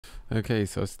Okay,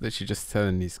 so I was literally just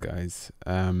telling these guys,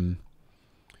 you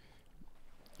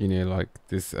know, like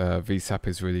this VSAP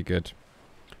is really good.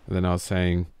 And then I was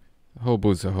saying,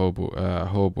 horrible's a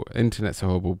horrible, internet's a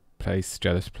horrible place,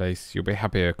 jealous place. You'll be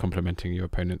happier complimenting your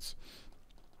opponents.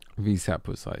 VSAP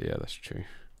was like, yeah, that's true.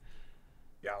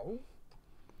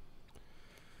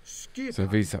 So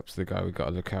VSAP's the guy we got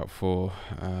to look out for.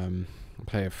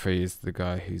 Player 3 is the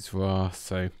guy who's raw.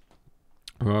 So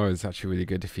raw is actually really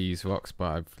good if you use rocks, but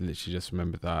I've literally just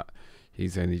remembered that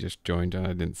he's only just joined and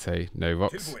I didn't say no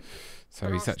rocks.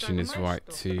 So he's actually in his right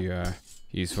to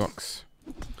use rocks.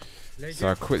 So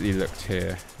I quickly looked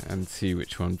here and see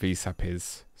which one VSAP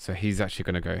is. So he's actually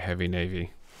going to go heavy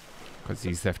navy because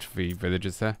he's left 3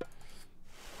 villagers there.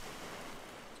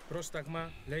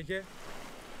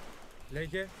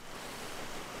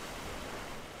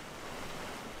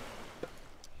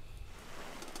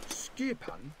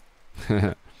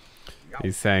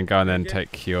 He's saying go and then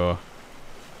take your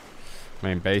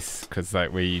main base because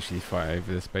like we usually fight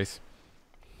over this base.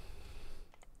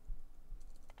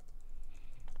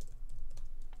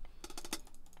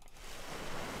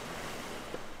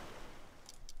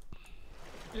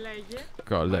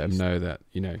 Gotta let him know that,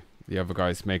 you know, the other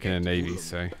guy's making a navy,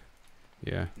 so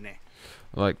yeah.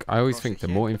 Like I always think the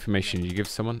more information you give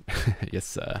someone, yes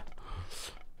sir,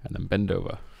 and then bend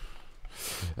over.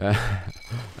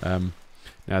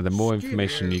 Now the more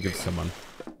information you give someone,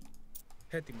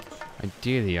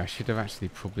 ideally I should have actually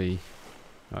probably,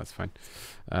 oh, that's fine.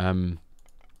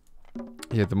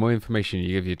 Yeah, the more information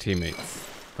you give your teammates,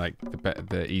 like the better,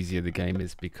 the easier the game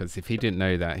is, because if he didn't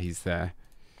know that he's there,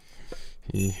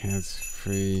 he has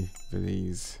 3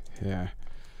 villies here,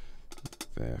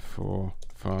 therefore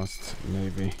fast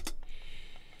navy.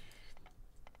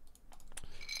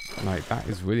 Like that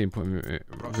is really important,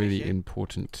 really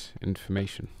important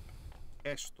information.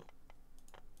 Kind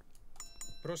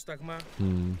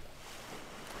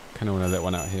of want to let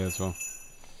one out here as well.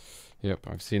 Yep,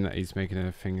 I've seen that he's making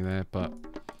a thing there, but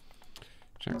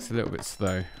Jack's a little bit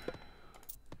slow.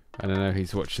 And I know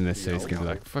he's watching this, so he's gonna be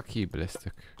like, "Fuck you,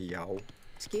 ballistic." But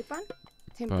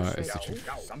it's the truth.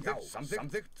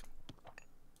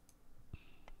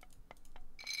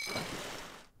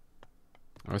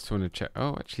 I also want to check.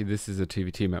 Oh, actually, this is a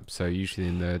 2v2 map. So usually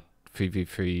in the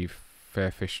 3v3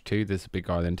 Fairfish 2, there's a big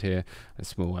island here, a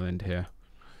small island here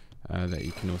that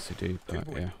you can also do. But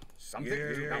yeah.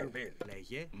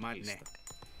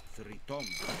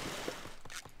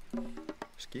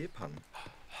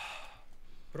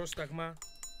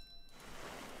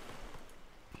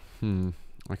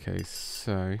 Okay,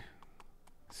 so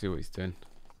see what he's doing.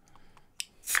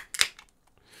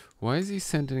 Why is he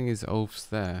sending his elves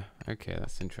there? Okay,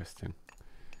 that's interesting.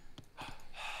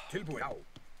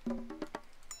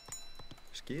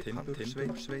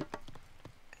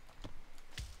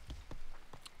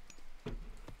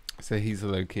 So he's a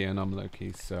Loki and I'm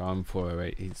Loki, so I'm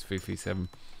 408, he's 337.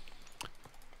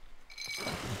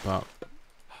 But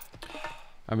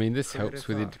I mean, this helps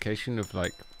with the indication of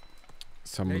like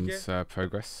someone's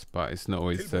progress, but it's not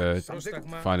always the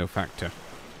final factor,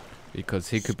 because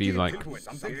he could be like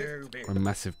a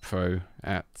massive pro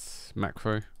at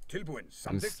macro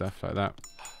and stuff like that.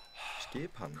 So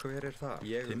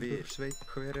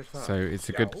it's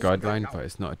a good guideline, but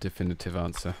it's not a definitive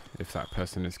answer if that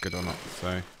person is good or not.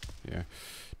 So yeah,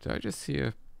 did I just see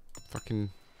a fucking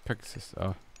Pegasus?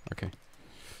 Oh, okay.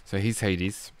 So he's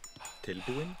Hades.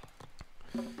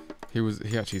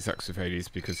 He actually sucks with Hades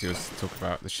because he was talking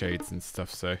about the shades and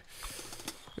stuff. So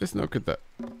it's not good that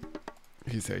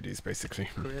he's Hades basically.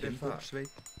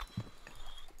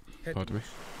 Pardon me.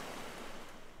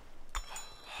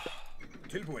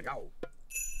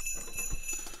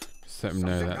 Just let him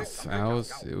know that's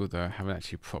ours, although I haven't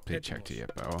actually properly checked it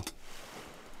yet, but well.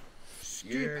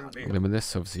 And then with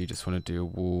this, obviously you just want to do a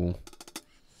wall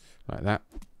like that.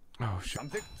 Oh shit.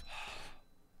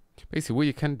 Basically what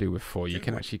you can do with 4, you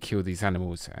can actually kill these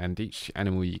animals, and each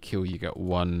animal you kill you get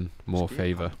 1 more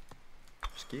favour.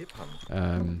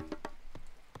 Yeah,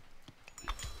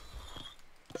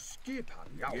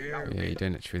 you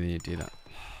don't actually need to do that.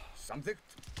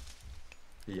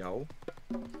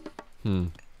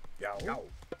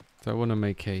 Do I want to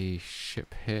make a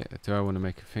ship here? Do I want to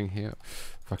make a thing here?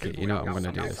 Fuck it, you know what, I'm going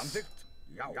to do this.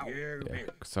 Yeah,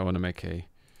 because I want to make a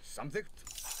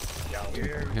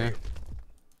here.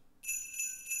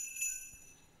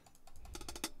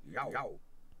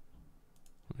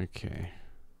 Okay.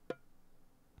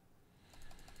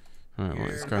 Alright, what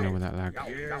is going on with that lag?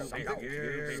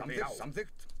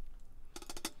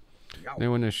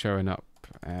 No one is showing up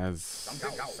as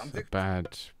a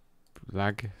bad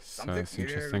lag, so it's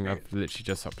interesting. I've literally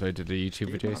just uploaded a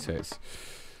YouTube video, so it's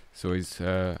It's always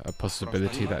a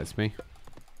possibility that it's me.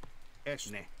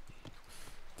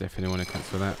 Definitely want to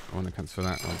cancel that. I want to cancel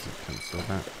that. I want to cancel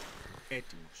that.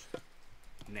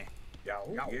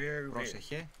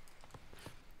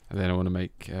 And then I want to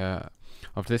make,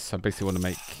 of this, I basically want to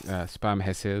make spam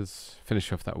Hessiers,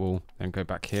 finish off that wall, then go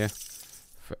back here.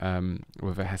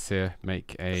 With a Hessier,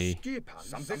 make a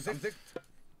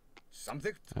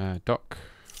dock.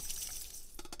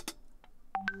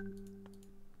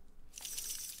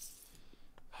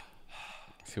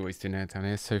 See what he's doing now down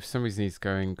here. So for some reason he's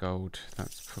going gold.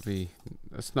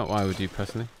 That's not what I would do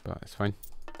personally, but it's fine.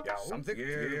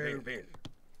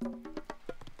 And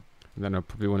then I'll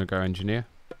probably want to go engineer.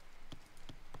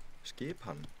 The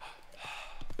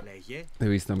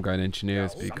reason I'm going engineer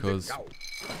is because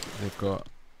they've got.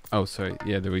 Oh, sorry.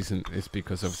 Yeah, the reason is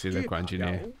because obviously they've got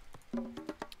engineer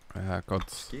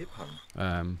gods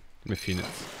with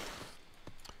units.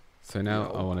 So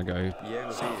now I want to go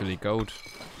fully gold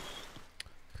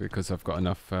because I've got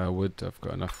enough wood. I've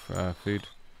got enough food.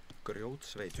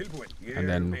 And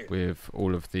then with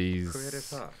all of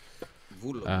these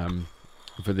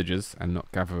villagers and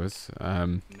not gatherers,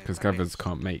 because gatherers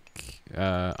can't make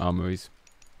armories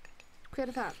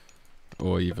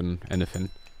or even anything.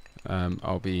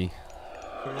 I'll be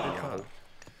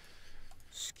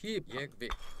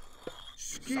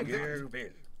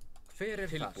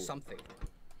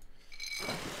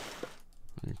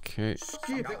okay.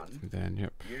 Then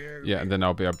yep, yeah, and then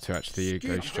I'll be able to actually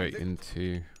go straight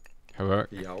into heroic.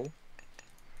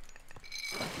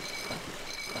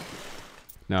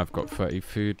 Now I've got 30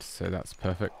 food, so that's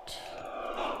perfect.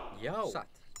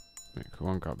 Make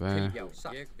one go up there.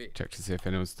 Check to see if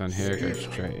anyone's done here. Go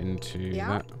straight into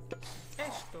that.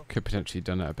 Could potentially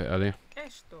done it a bit earlier.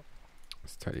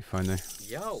 It's totally fine though.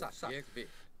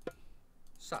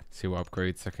 See what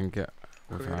upgrades I can get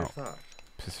without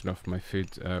pissing off my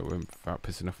food, without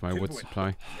pissing off my wood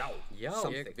supply.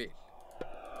 Go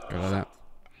like that.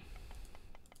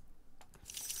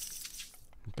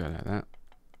 Go like that.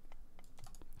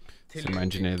 So my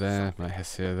engineer there, my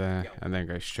Hessier there, and then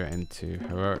go straight into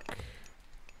heroic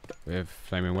with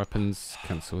flaming weapons.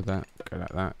 Cancel that. Go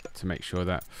like that to make sure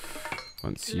that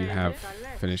once you have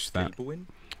finished that,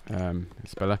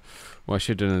 it's better. What I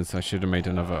should have done is I should have made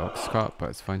another ox cart, but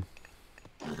it's fine.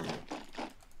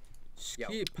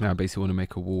 Now I basically want to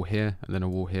make a wall here and then a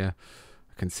wall here.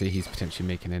 I can see he's potentially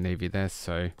making a navy there,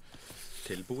 so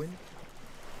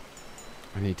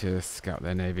I need to scout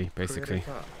their navy basically.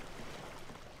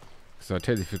 So I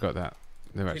totally forgot that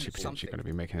they're actually potentially going to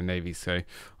be making a navy, so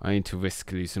I need to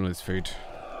risk losing all this food.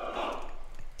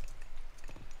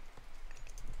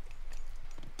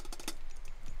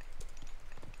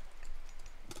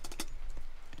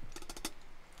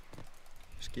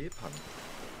 Skipan.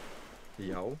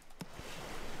 Já.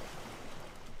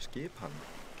 Skipan.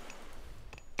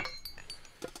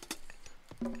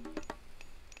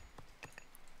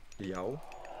 Já.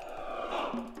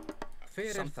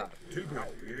 I'm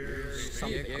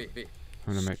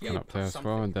going to make one up there as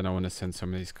well, and then I want to send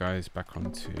some of these guys back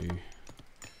onto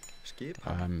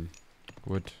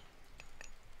wood.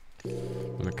 I'm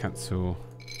going to cancel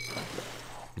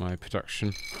my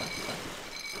production.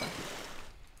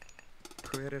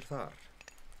 Hver þar?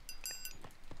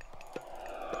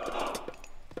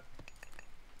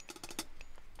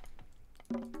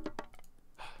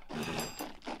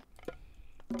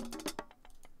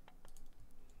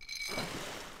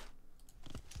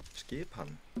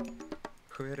 Skipan.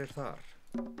 Hver þar?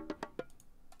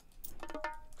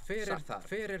 Hver þar?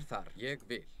 Hver þar? Ég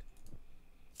vil.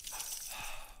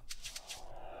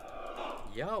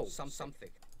 Já,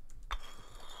 samþykkt.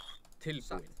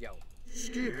 Tilbúin, já.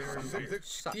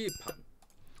 Skipan.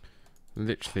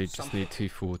 Literally just need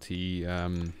 240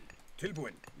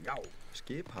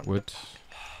 wood.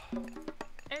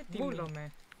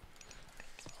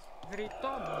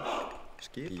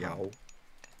 Skipan. Já.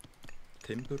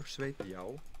 Timbursveit.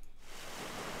 Já.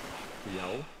 Já.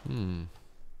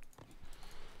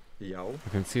 Já. I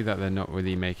can see that they're not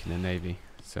really making a navy,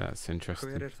 so that's interesting.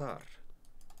 Hver þar?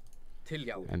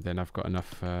 And then I've got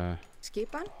enough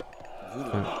Skipan?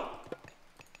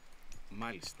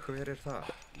 Hver þar?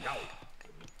 Já.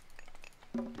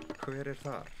 Hver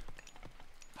þar?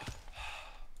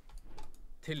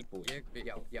 Tilbúin. Ég vil,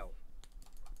 já, já.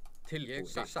 Tilbúin,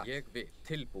 ég vil.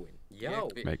 Tilbúin, já.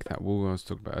 Make that wall I was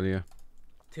talking about earlier.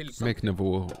 Make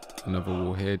another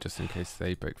wall here just in case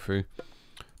they break through.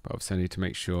 But obviously I need to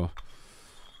make sure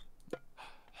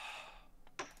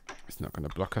it's not going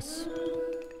to block us.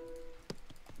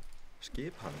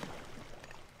 Skipan.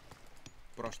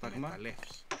 Πρόσταγμα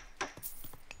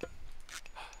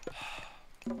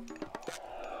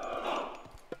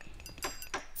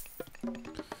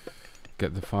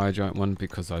get the fire giant one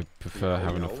because I prefer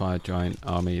having a fire giant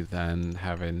army than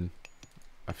having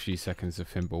a few seconds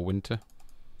of Fimbul Winter.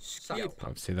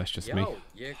 Obviously that's just me.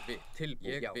 Ég vil. Tilbúin.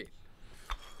 Ég vil.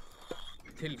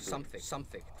 Til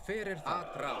samþykkt. Hver það?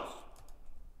 Atrás.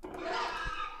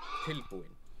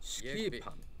 Tilbúin.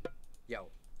 Skipan. Já,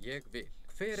 ég vil.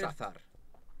 Hver þar?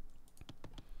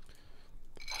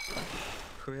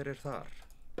 Hver þar?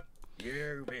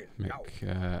 Ég vil. Make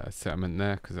a settlement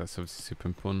there because that's obviously super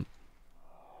important.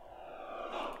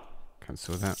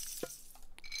 Cancel that.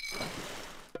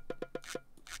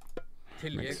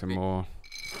 Make some more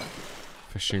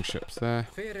fishing ships there.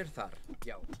 Hver þar?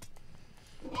 Já.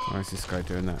 Why is this guy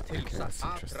doing that? Okay, that's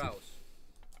interesting.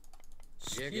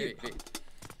 Ég vil.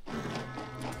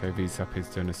 Okay, VSAP is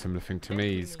doing a similar thing to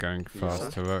me. He's going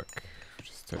fast to work, which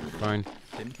is totally fine.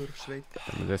 Then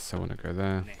with this, I want to go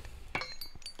there.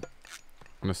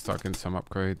 I'm going to start getting some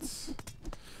upgrades.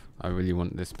 I really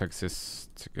want this Pegasus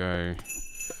to go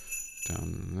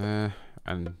down there.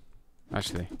 And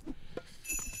actually,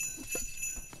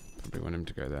 probably want him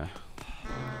to go there.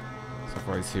 So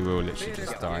otherwise he will literally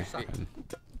just die. And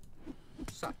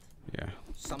yeah.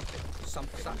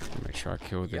 Make sure I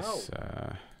kill this.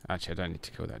 Actually, I don't need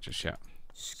to kill that just yet.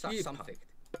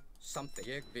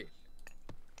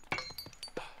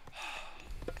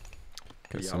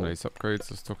 Get some of these upgrades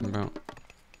I was talking about.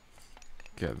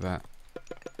 Get that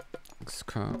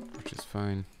cart, which is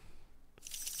fine.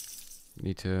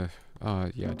 Need to. Oh,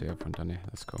 yeah, I do have one done here.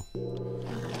 That's cool.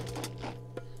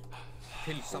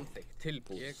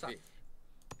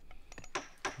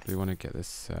 We want to get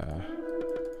this.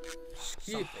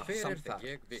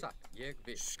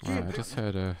 I just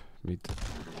heard a meet.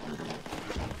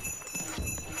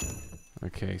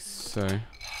 Okay, so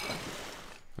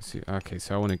let's see. Okay,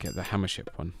 so I want to get the hammer ship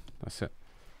one. That's it.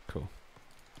 Cool.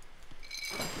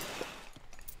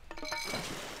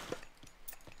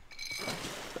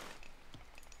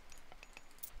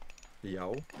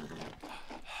 Já.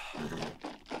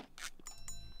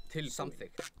 Til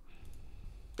samþykkt.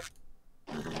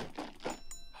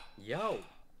 Já.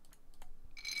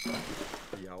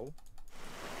 Já.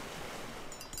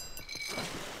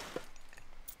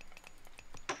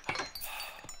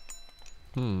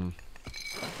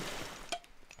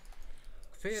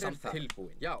 Hver það?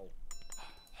 Tilbúin. Já.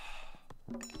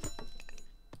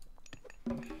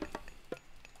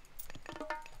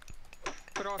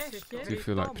 Do you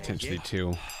feel like potentially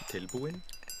Teal Tilbúin?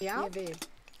 Já.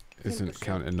 isn't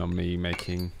counting on me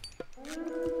making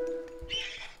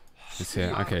this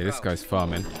here? Okay, this guy's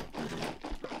farming.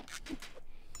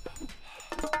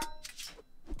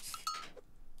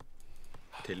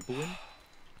 Tilbúin?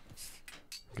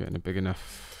 Getting a big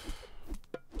enough.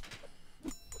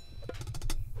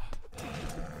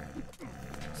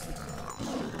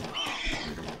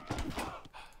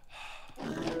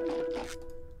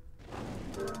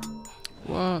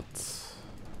 What?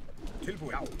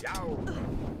 Tilbúin. Já.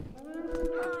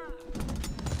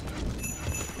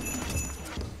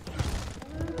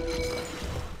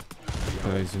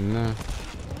 Those in there.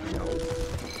 Já.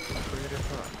 Hver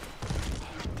það?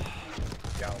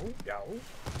 Já. Já.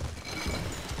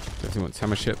 Definitely want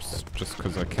hammer ships just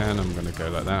because I can. I'm going to go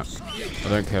like that. I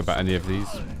don't care about any of these.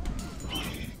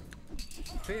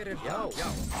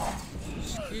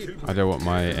 I don't want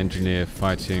my engineer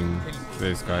fighting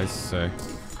those guys, so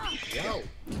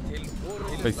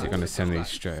basically going to send these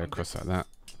straight across like that.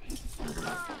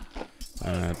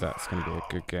 That's going to be a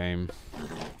good game.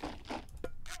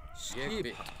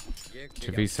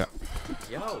 To VSAP.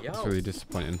 It's really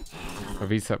disappointing. For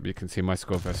VSAP, you can see my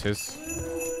score versus.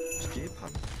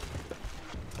 Skipan.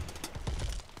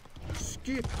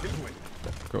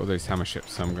 Got all those hammer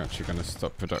ships, so I'm actually going to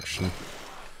stop production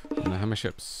on the hammer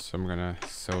ships. I'm going to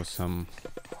sell some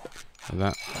of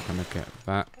that. I'm going to get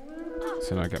that,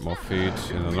 so now I get more food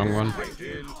in the long run.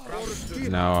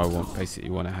 Now I basically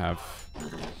want to have,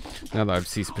 now that I've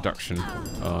ceased production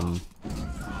on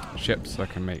ships, I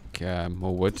can make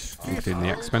more wood, including the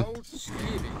X-Men.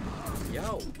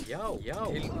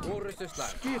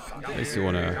 Basically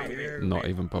want to not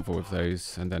even bother with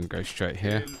those and then go straight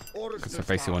here, because I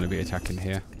basically want to be attacking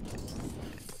here.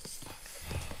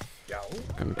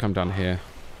 Gonna come down here,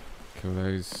 kill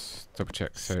those, double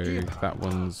check, so that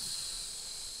one's,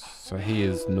 so he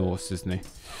is Norse, isn't he?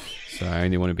 So I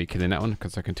only want to be killing that one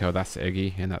because I can tell that's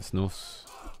Eggy and that's Norse.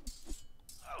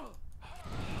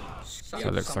 So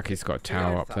it looks like he's got a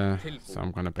tower up there, so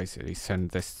I'm going to basically send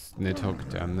this Nidhogg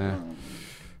down there.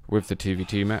 With the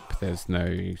 2v2 map, there's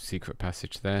no secret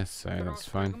passage there, so that's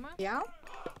fine. Já.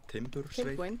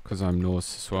 Timbursveit. Because I'm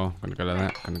Norse as well, I'm going to go like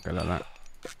that, going to go like that.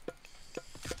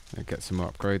 And get some more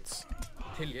upgrades.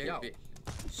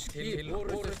 Skip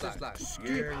orðslag.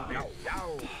 Skip, já.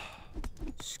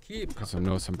 Skip. Because I'm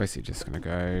north, I'm basically just gonna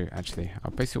go. Actually, I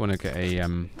basically want to get a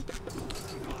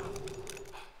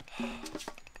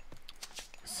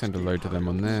send a load of them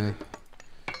on there.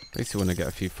 Basically, want to get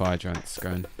a few fire giants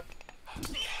going.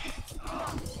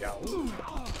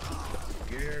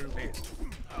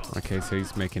 Okay, so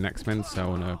he's making X-Men, so I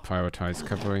want to prioritize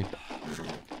cavalry.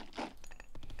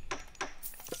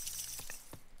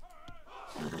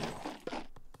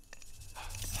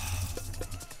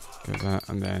 Get that,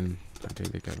 and then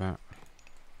ideally get that.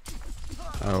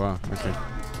 Oh wow, okay.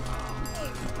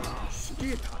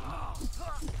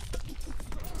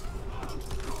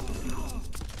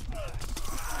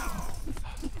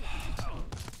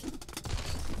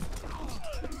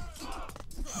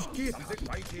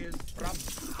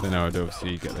 Then I would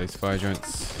obviously get those fire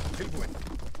giants.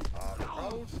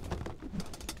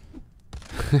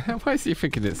 Why is he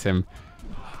thinking it's him?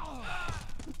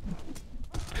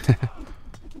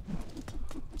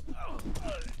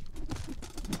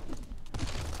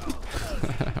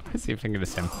 Why is he thinking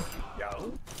it's him?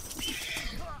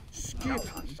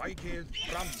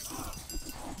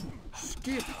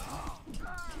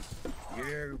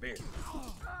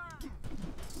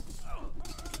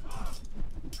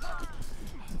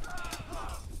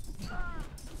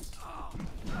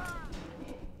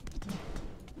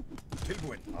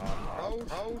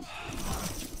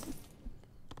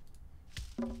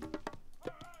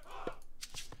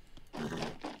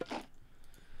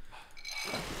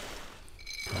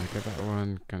 Gonna get that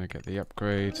one, gonna get the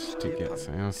upgrade to get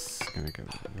something else, gonna get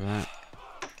that.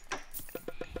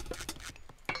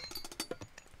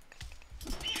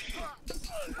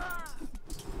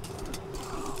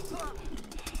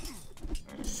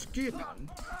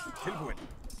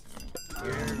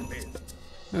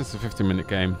 It's a 15-minute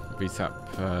game.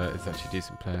 VSAP is actually a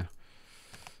decent player.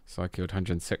 So I killed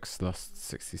 106, lost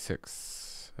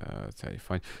 66. Totally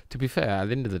fine. To be fair, at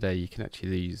the end of the day, you can actually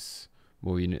lose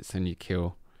more units than you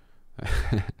kill.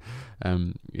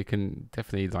 You can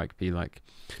definitely be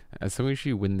as long as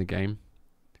you win the game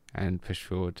and push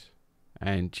forward,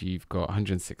 and you've got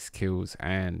 106 kills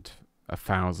and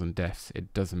 1,000 deaths,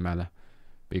 it doesn't matter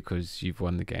because you've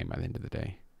won the game at the end of the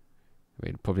day.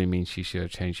 It probably means you should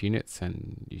have changed units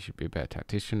and you should be a better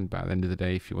tactician, but at the end of the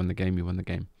day, if you won the game, you won the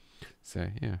game. So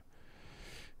yeah,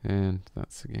 and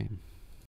that's the game.